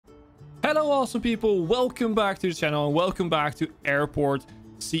Hello awesome people, welcome back to the channel and welcome back to Airport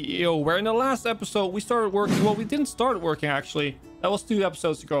CEO, where in the last episode we started working. Well, we didn't start working actually, that was 2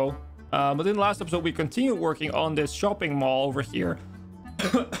 episodes ago, but in the last episode we continued working on this shopping mall over here.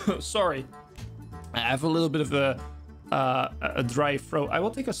 Sorry, I have a little bit of a dry throat. I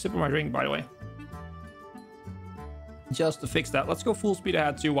will take a sip of my drink, by the way, just to fix that. Let's go full speed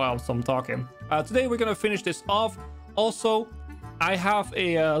ahead too while I'm talking. Today we're gonna finish this off. Also, I have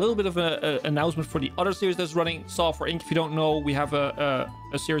a little bit of an announcement for the other series that's running, Software Inc. If you don't know, we have a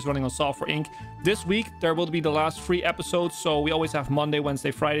series running on Software Inc. This week, there will be the last 3 episodes. So we always have Monday,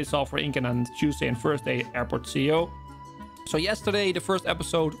 Wednesday, Friday, Software Inc. And then Tuesday and Thursday, Airport CEO. So yesterday, the first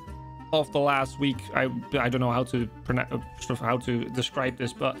episode of the last week, I don't know how to describe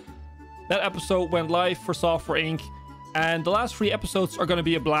this, but that episode went live for Software Inc. And the last 3 episodes are going to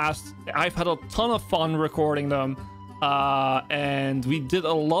be a blast. I've had a ton of fun recording them. And we did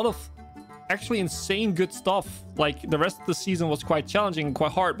a lot of actually insane good stuff. Like, the rest of the season was quite challenging and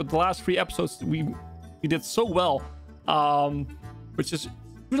quite hard, but the last 3 episodes we did so well, which is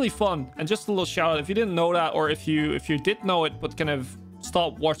really fun. And just a little shout out, if you didn't know that, or if you did know it but kind of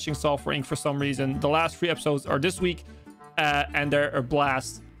stopped watching Software Inc. for some reason, the last 3 episodes are this week, and they're a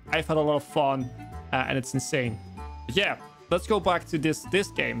blast. I've had a lot of fun, and it's insane. But yeah, let's go back to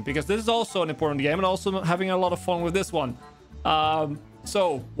this game, because this is also an important game and also having a lot of fun with this one.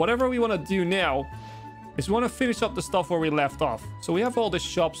 So whatever we want to do now is we want to finish up the stuff where we left off. So we have all these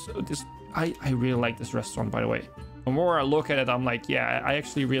shops. I really like this restaurant, by the way. The more I look at it, I'm like, yeah, I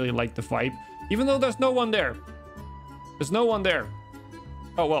actually really like the vibe, even though there's no one there. There's no one there.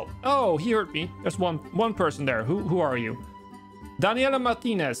 Oh well. Oh, he heard me. There's one person there. Who are you? Daniela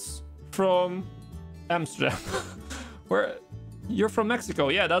Martinez from Amsterdam. Where you're from Mexico?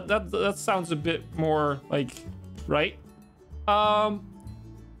 Yeah, that sounds a bit more like right.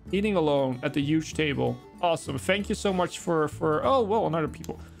 Eating alone at the huge table. Awesome. Thank you so much for oh well, another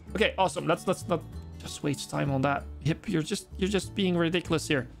people. Okay, awesome. Let's not just waste time on that. Hip, you're just being ridiculous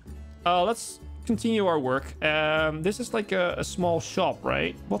here. Let's continue our work. This is like a small shop,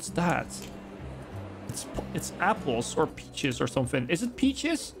 right? What's that? It's apples or peaches or something. Is it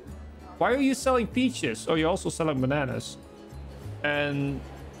peaches? Why are you selling peaches? Oh, you're also selling bananas. And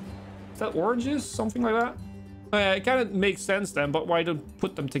is that oranges? Something like that? It kind of makes sense then, but why don't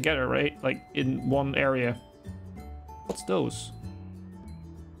put them together, right? Like in one area. What's those?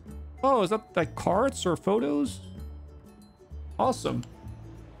 Oh, is that like cards or photos? Awesome.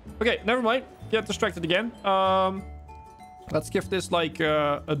 Okay, never mind. Get distracted again. Let's give this like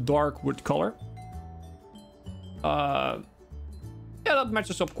a dark wood color. Yeah, that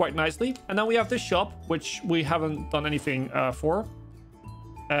matches up quite nicely. And then we have this shop, which we haven't done anything for.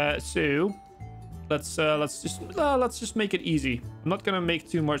 So let's just make it easy. I'm not gonna make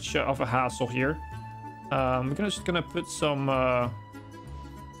too much of a hassle here. I'm just gonna put some. Oh,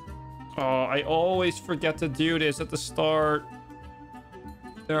 I always forget to do this at the start.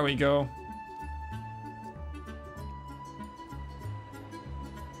 There we go.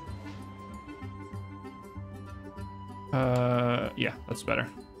 Yeah, that's better.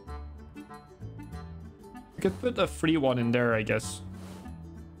 We could put a free one in there, I guess.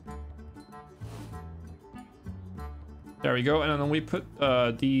 There we go. And then we put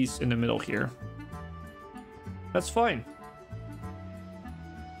these in the middle here. That's fine.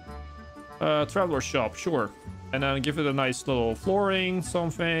 Traveler shop, sure. And then give it a nice little flooring,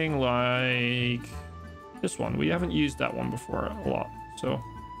 something like this one. We haven't used that one before a lot, so.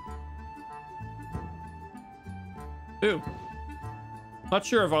 Ooh. Not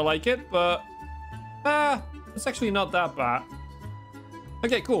sure if I like it, but it's actually not that bad.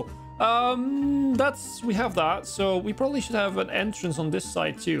 Okay, cool. We have that, so we probably should have an entrance on this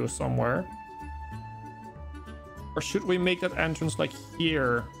side too, somewhere. Or should we make that entrance like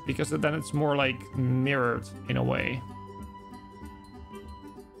here, because then it's more like mirrored in a way.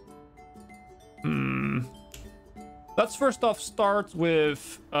 Let's first off start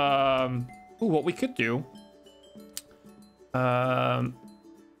with what we could do.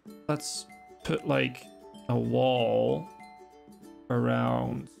 Let's put like a wall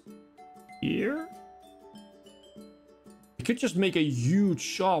around here. We could just make a huge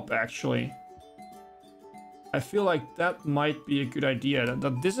shop, actually. I feel like that might be a good idea.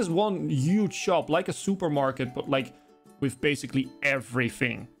 That this is one huge shop, like a supermarket, but like with basically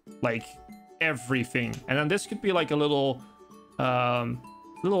everything. Like everything. And then this could be like a little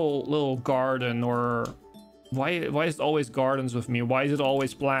little garden, or why is it always gardens with me? Why is it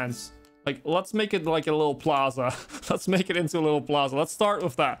always plants? Like, let's make it like a little plaza. Let's make it into a little plaza. Let's start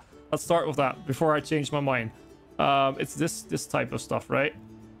with that. Let's start with that before I change my mind. It's this type of stuff, right?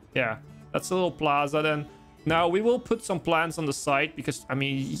 Yeah. That's a little plaza then. Now we will put some plants on the side because I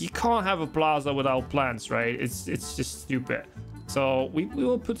mean you can't have a plaza without plants, right? It's just stupid. So we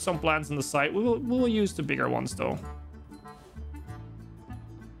will put some plants on the side. We will use the bigger ones though.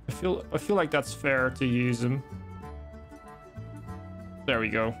 I feel like that's fair to use them. There we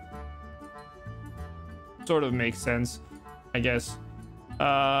go. Sort of makes sense, I guess.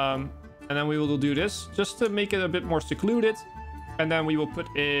 And then we will do this just to make it a bit more secluded. And then we will put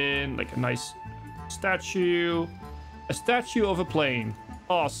in like a nice statue. A statue of a plane.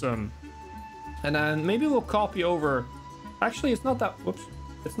 Awesome. And then maybe we'll copy over. Actually, it's not that... Whoops.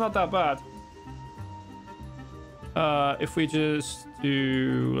 It's not that bad. If we just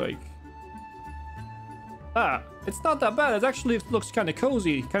do like... Ah, it's not that bad. It actually looks kind of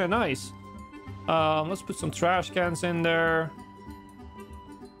cozy. Kind of nice. Let's put some trash cans in there.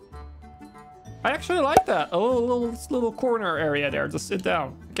 I actually like that. A little corner area there to sit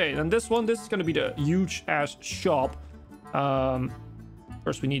down. Okay, and this is going to be the huge ass shop.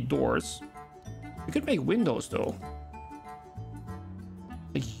 First we need doors. We could make windows though.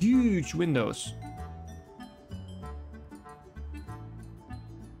 Like huge windows.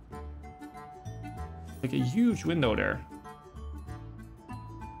 Like a huge window there.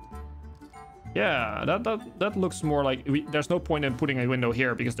 Yeah, that looks more like... there's no point in putting a window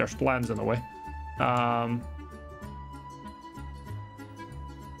here because there's plants in the way.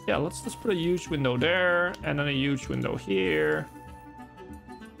 Yeah, let's put a huge window there and then a huge window here.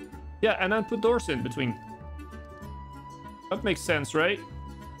 Yeah, and then put doors in between. That makes sense, right?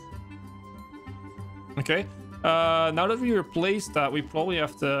 Okay. Now that we replaced that, we probably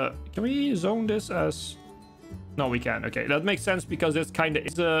have to... Can we zone this as... No, we can. Okay, that makes sense because it's kind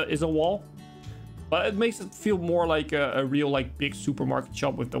of is a wall. But it makes it feel more like a real like big supermarket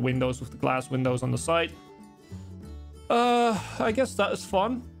shop with the windows, with the glass windows on the side. I guess that is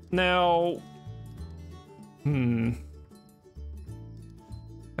fun. Now... I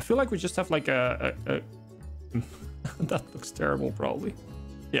feel like we just have like a that looks terrible, probably.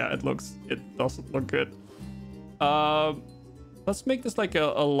 Yeah, it doesn't look good. Let's make this like a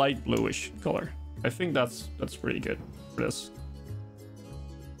light bluish color. I think that's pretty good for this.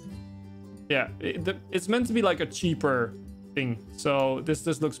 Yeah, it's meant to be like a cheaper thing, so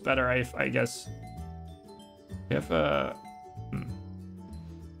this looks better, I guess. We have a...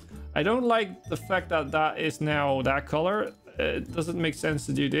 I don't like the fact that that is now that color. It doesn't make sense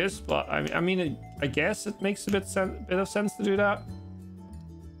to do this, but I mean, I guess it makes a bit of sense to do that.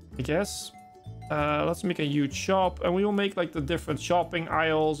 I guess. Let's make a huge shop, and we will make like the different shopping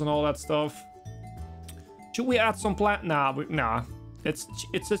aisles and all that stuff. Should we add some plant? Nah.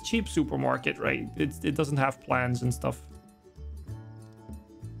 It's a cheap supermarket, right? It doesn't have plants and stuff.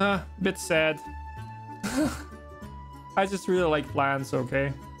 Bit sad. I just really like plants,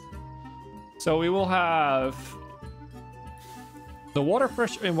 okay? So we will have... The water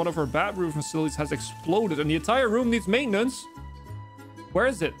pressure in one of our bathroom facilities has exploded and the entire room needs maintenance. Where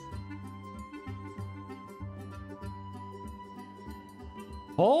is it?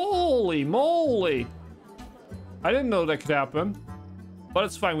 Holy moly! I didn't know that could happen. But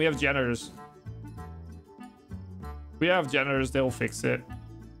it's fine, we have janitors. They'll fix it.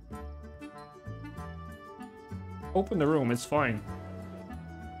 Open the room, it's fine.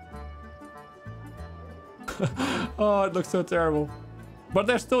 Oh, it looks so terrible. But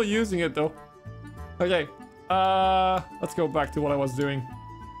they're still using it though. Okay, let's go back to what I was doing.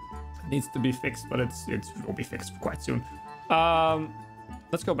 It needs to be fixed, but it will be fixed quite soon.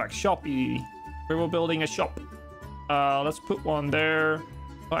 Let's go back. Shoppy. We were building a shop. Let's put one there.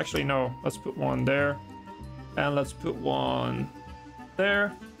 Oh, actually, no. Let's put one there. And let's put one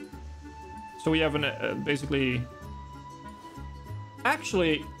there. So we have an basically...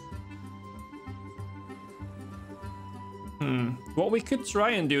 Actually... What we could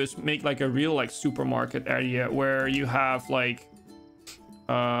try and do is make like a real like supermarket area where you have like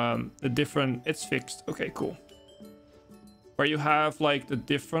the different... It's fixed. Okay, cool. Where you have like the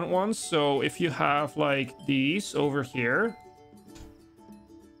different ones. So if you have like these over here,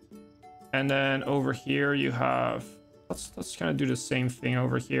 and then over here you have... Let's kind of do the same thing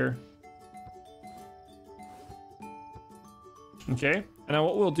over here. Okay, and then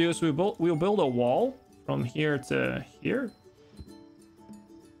what we'll do is we'll build a wall from here to here.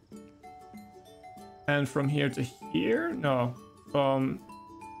 And from here to here? No, from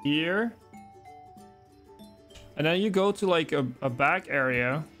here. And then you go to like a back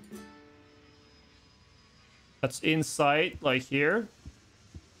area that's inside, like here.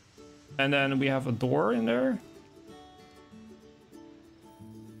 And then we have a door in there.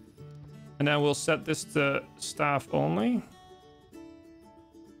 And then we'll set this to staff only.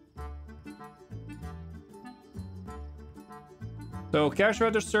 So cash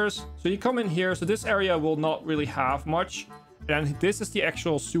registers. So you come in here. So this area will not really have much. And this is the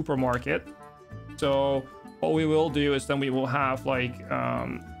actual supermarket. So what we will do is then we will have like a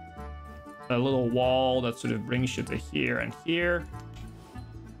little wall that sort of brings you to here and here.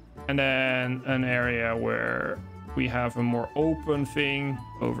 And then an area where we have a more open thing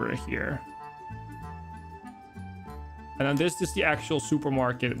over here. And then this is the actual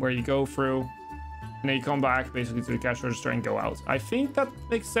supermarket where you go through and then you come back basically to the cash register and go out. I think that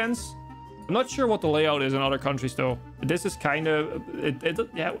makes sense. I'm not sure what the layout is in other countries though. This is kind of,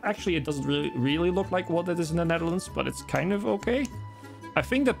 yeah, actually it doesn't really look like what it is in the Netherlands, but it's kind of okay. I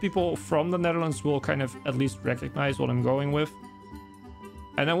think that people from the Netherlands will kind of at least recognize what I'm going with.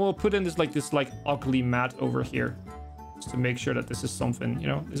 And then we'll put in this like ugly mat over here, just to make sure that this is something, you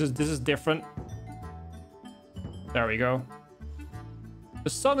know, this is different. There we go. The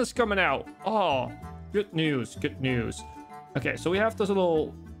sun is coming out. Oh, good news, good news. Okay, so we have this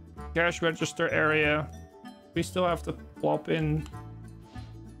little cash register area. We still have to plop in.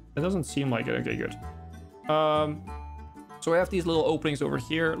 It doesn't seem like it. Okay, good. So we have these little openings over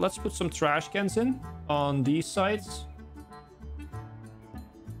here. Let's put some trash cans in on these sides.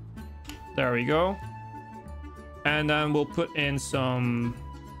 There we go. And then we'll put in some...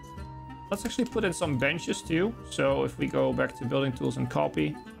 Let's actually put in some benches too. So if we go back to building tools and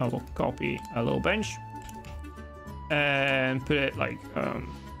copy, I will copy a little bench. And put it like...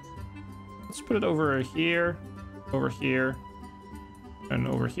 let's put it over here, and over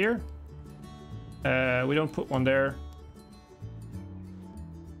here. We don't put one there.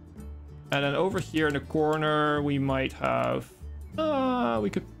 And then over here in the corner, we might have... we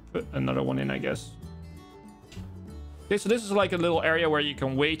could put another one in, I guess. Okay, so this is like a little area where you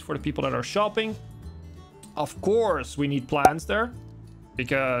can wait for the people that are shopping. Of course, we need plants there.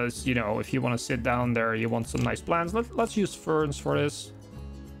 Because, you know, if you want to sit down there, you want some nice plants. Let's use ferns for this.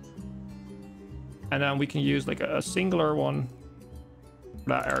 And then we can use like a singular one for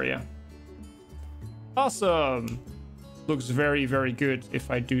that area. Awesome. Looks very, very good,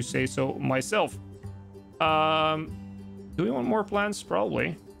 if I do say so myself. Do we want more plants?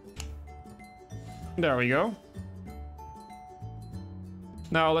 Probably. There we go.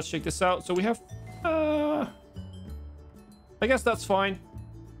 Now let's check this out. So we have... I guess that's fine.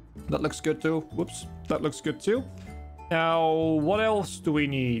 That looks good too. Whoops. That looks good too. Now, what else do we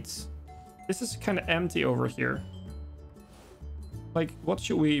need? This is kind of empty over here. Like, what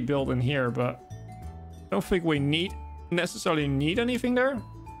should we build in here? But I don't think we necessarily need anything there.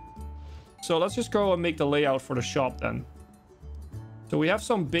 So let's just go and make the layout for the shop then. So we have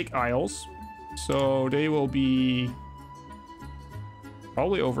some big aisles. So they will be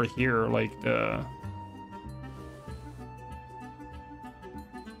probably over here, like the...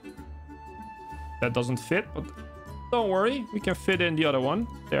 That doesn't fit, but don't worry. We can fit in the other one.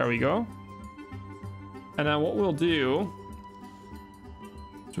 There we go. And then what we'll do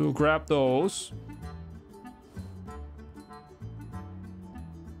is we'll grab those.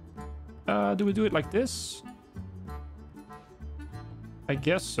 Do we do it like this? I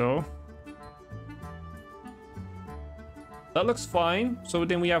guess so. That looks fine. So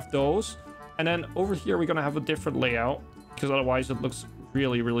then we have those. And then over here, we're going to have a different layout because otherwise it looks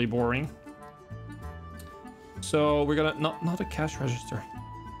really, really boring. So we're going to... Not a cash register.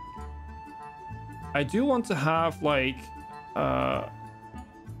 I do want to have like...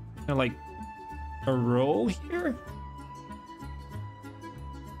 like a row here.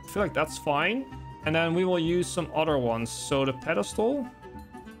 I feel like that's fine. And then we will use some other ones. So the pedestal...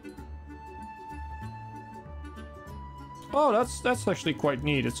 Oh, that's actually quite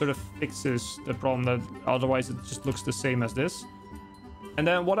neat. It sort of fixes the problem that otherwise it just looks the same as this. And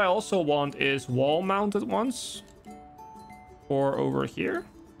then what I also want is wall-mounted ones. Or over here.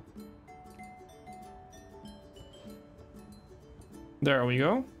 There we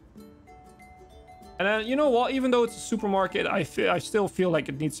go. And then, you know what? Even though it's a supermarket, I still feel like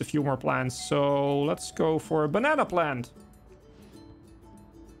it needs a few more plants. So let's go for a banana plant.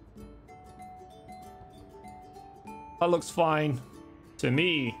 That looks fine to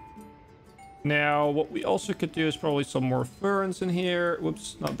me. Now, what we also could do is probably some more ferns in here.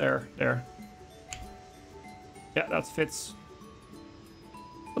 Whoops, not there. There. Yeah, that fits.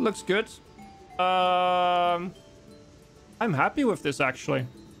 That looks good. I'm happy with this, actually.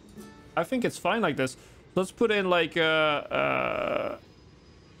 I think it's fine like this. Let's put in, like, a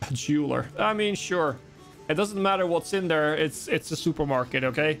jeweler. I mean, sure. It doesn't matter what's in there. It's a supermarket,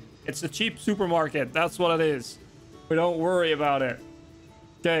 okay? It's a cheap supermarket. That's what it is. We don't worry about it.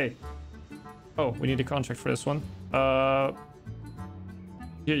 Okay. Oh, we need a contract for this one.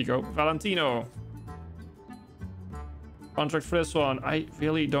 Here you go. Valentino. Contract for this one. I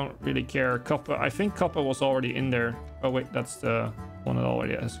really don't really care. Kappa. I think Kappa was already in there. Oh wait, that's the one that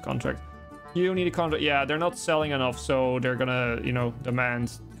already has a contract. You need a contract. Yeah, they're not selling enough, so they're gonna, you know,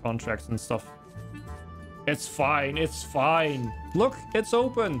 demand contracts and stuff. It's fine. It's fine. Look, it's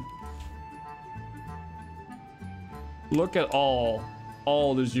open. Look at all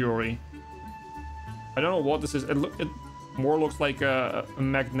the jewelry. I don't know what this is. It more looks like a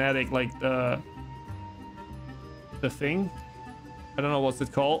magnetic, like the thing. I don't know what's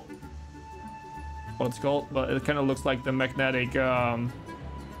it called. What it's called, but it kind of looks like the magnetic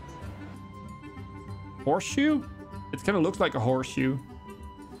horseshoe. It kind of looks like a horseshoe.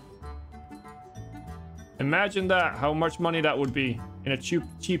 Imagine that, how much money that would be in a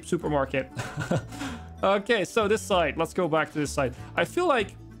cheap supermarket. Okay, so this side, let's go back to this side. I feel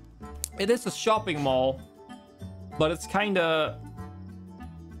like it is a shopping mall, but it's kind of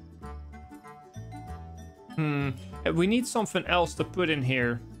we need something else to put in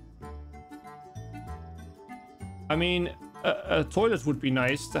here. I mean, a toilet would be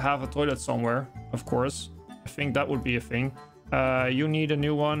nice to have a toilet somewhere, of course. I think that would be a thing. You need a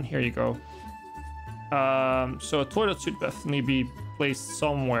new one. Here you go. So a toilet should definitely be placed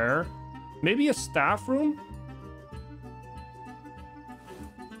somewhere. Maybe a staff room?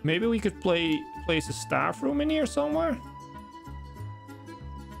 Maybe we could place a staff room in here somewhere?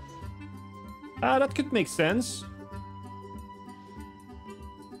 That could make sense.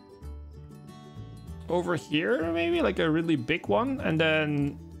 Over here, maybe like a really big one, and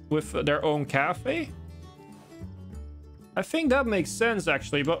then with their own cafe. I think that makes sense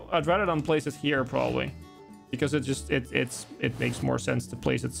actually, but I'd rather than place it here probably, because it makes more sense to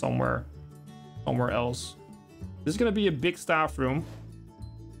place it somewhere else. This is gonna be a big staff room,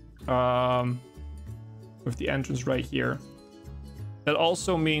 with the entrance right here. That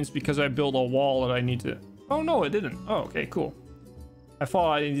also means because I built a wall that I need to. Oh no, it didn't. Oh, okay, cool. I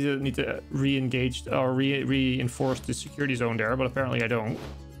thought I need to re-engage or reinforce the security zone there, but apparently I don't.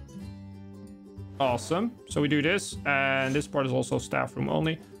 Awesome. So we do this, and this part is also staff room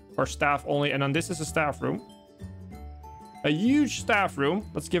only, or staff only, and then this is a staff room. A huge staff room.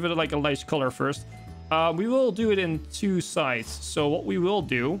 Let's give it like a nice color first. We will do it in two sides. So what we will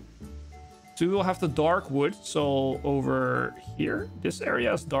do, so we will have the dark wood. So over here, this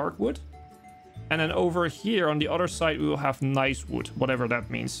area is dark wood. And then over here on the other side, we will have nice wood, whatever that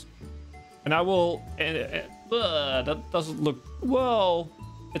means. And I will... that doesn't look... Well,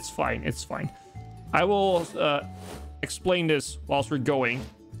 it's fine. It's fine. I will explain this whilst we're going.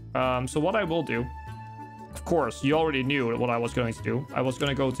 So what I will do... Of course, you already knew what I was going to do. I was going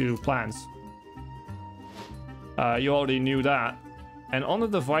to go to plans. You already knew that. And on the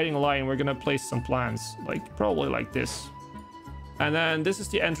dividing line, we're going to place some plants. Like, probably like this. And then this is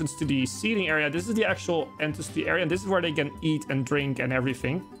the entrance to the seating area. This is the actual entrance to the area. And this is where they can eat and drink and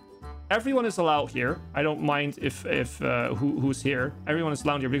everything. Everyone is allowed here. I don't mind if who's here. Everyone is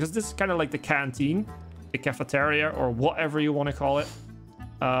allowed here because this is kind of like the canteen, the cafeteria, or whatever you want to call it.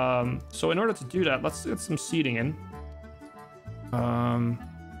 So in order to do that, let's get some seating in.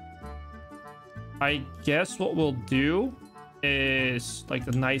 I guess what we'll do is like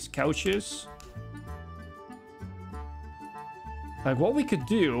the nice couches. Like what we could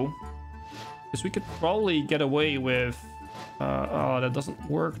do is we could probably get away with... oh, that doesn't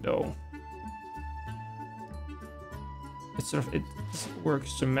work though. It doesn't work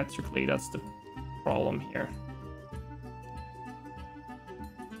symmetrically. That's the problem here.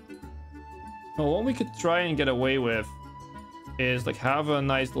 Well, what we could try and get away with is like have a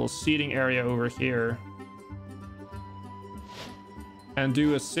nice little seating area over here. And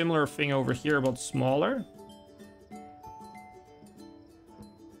do a similar thing over here, but smaller.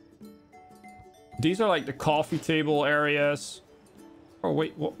 These are like the coffee table areas. Oh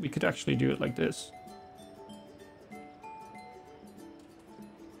wait, what? We could actually do it like this.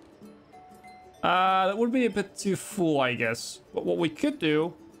 That would be a bit too full, I guess. But what we could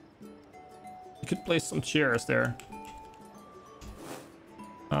do, we could place some chairs there.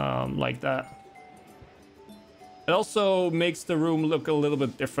 Like that. It also makes the room look a little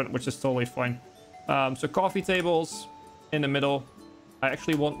bit different, which is totally fine. So coffee tables in the middle. I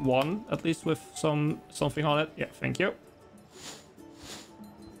actually want one, at least with something on it. Yeah, thank you.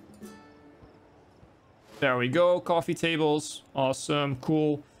 There we go, coffee tables. Awesome,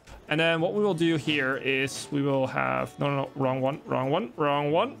 cool. And then what we will do here is we will have... No, wrong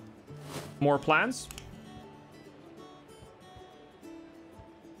one. More plants.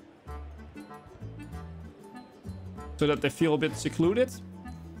 So that they feel a bit secluded,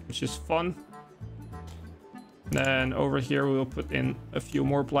 which is fun. Then over here we will put in a few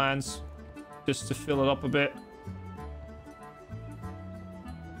more plants just to fill it up a bit.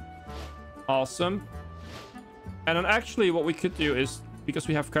 Awesome. And then actually what we could do is, because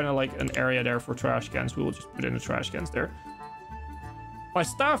we have kind of like an area there for trash cans, we will just put in the trash cans there. My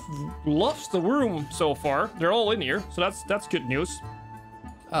staff loves the room so far. They're all in here, so that's good news.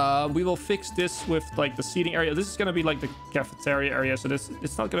 We will fix this with like the seating area. This is going to be like the cafeteria area, so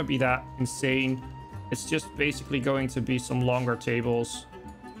it's not going to be that insane. It's just basically going to be some longer tables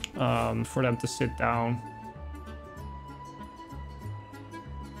for them to sit down.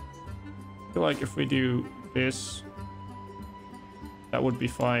 I feel like if we do this, that would be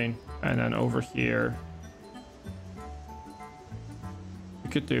fine. And then over here, we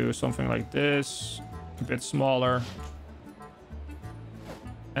could do something like this, a bit smaller.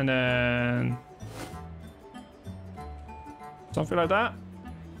 And then something like that.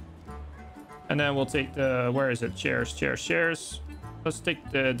 And then we'll take the, where is it? Chairs. Let's take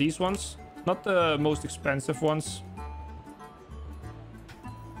these ones, not the most expensive ones.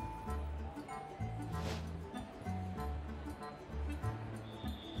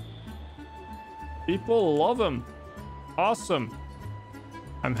 People love them. Awesome.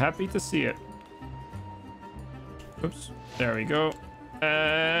 I'm happy to see it. Oops. There we go.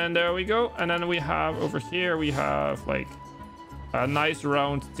 And there we go. And then we have over here, we have like a nice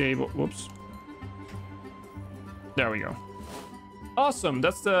round table. Whoops. There we go. Awesome.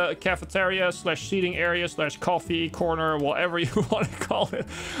 That's the cafeteria slash seating area slash coffee corner, whatever you want to call it.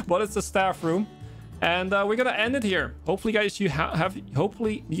 But it's the staff room. And we're gonna end it here. Hopefully, guys,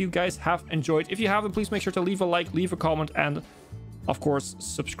 hopefully you guys have enjoyed. If you haven't, please make sure to leave a like, leave a comment, and of course,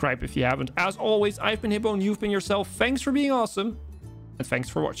 subscribe if you haven't. As always, I've been Hipbone, you've been yourself. Thanks for being awesome, and thanks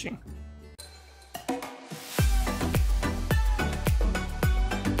for watching.